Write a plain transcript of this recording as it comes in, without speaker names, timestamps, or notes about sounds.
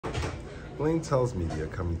Blane Charles Media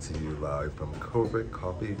coming to you live from COVID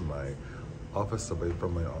Coffee, my office away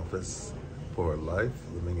from my office for life,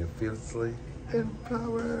 living it fiercely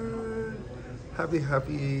empowered.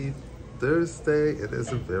 Happy Thursday. It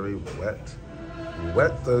is a very wet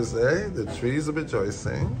Thursday. The trees are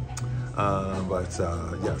rejoicing.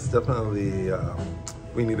 Yes, definitely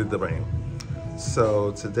we needed the rain.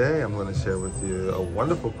 So today I'm going to share with you a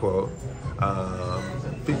wonderful quote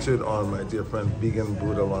featured on my dear friend Vegan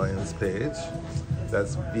Buddha Lion's page.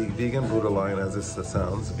 That's Vegan Buddha Lion as it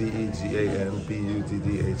sounds, VEGAN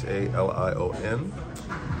BUDDHALION.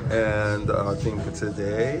 And our theme for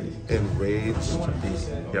today, Enraged Be.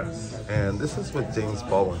 Yes, and this is what James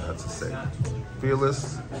Baldwin had to say.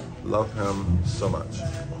 Fearless, love him so much.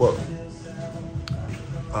 Quote,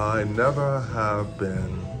 I never have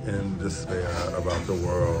been in despair about the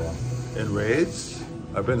world. Enraged?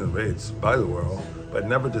 I've been enraged by the world, but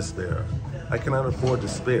never despair. I cannot afford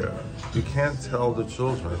despair. You can't tell the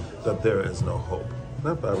children that there is no hope. Isn't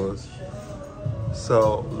that fabulous?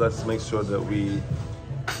 So let's make sure that we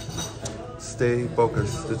stay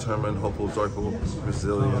focused, determined, hopeful, joyful,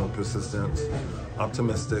 resilient, persistent,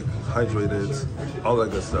 optimistic, hydrated, all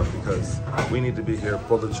that good stuff, because we need to be here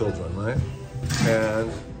for the children, right?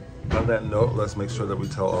 And on that note, let's make sure that we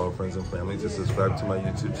tell all our friends and family to subscribe to my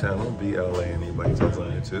YouTube channel, BLANE Blane Charles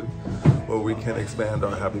on YouTube, where we can expand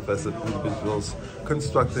our happy, festive individuals,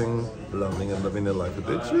 constructing, loving, and living their life with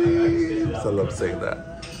their dreams. I love saying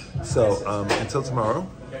that. So until tomorrow,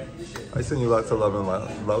 I send you lots of love and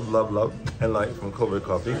love and light from Cold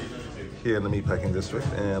Coffee here in the Meatpacking District,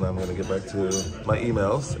 and I'm gonna get back to my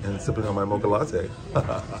emails and sipping on my mocha latte.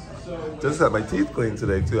 Just had my teeth cleaned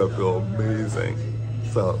today too. I feel amazing.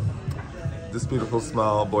 So this beautiful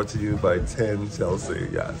smile brought to you by 10 Chelsea.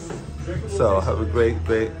 Yes. So have a great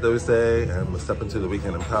Thursday, and we'll step into the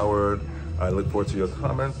weekend empowered. I look forward to your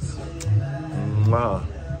comments. Mwah.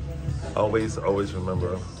 Always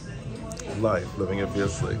remember, life, living it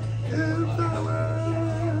fiercely.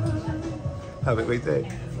 Have a great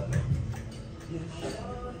day.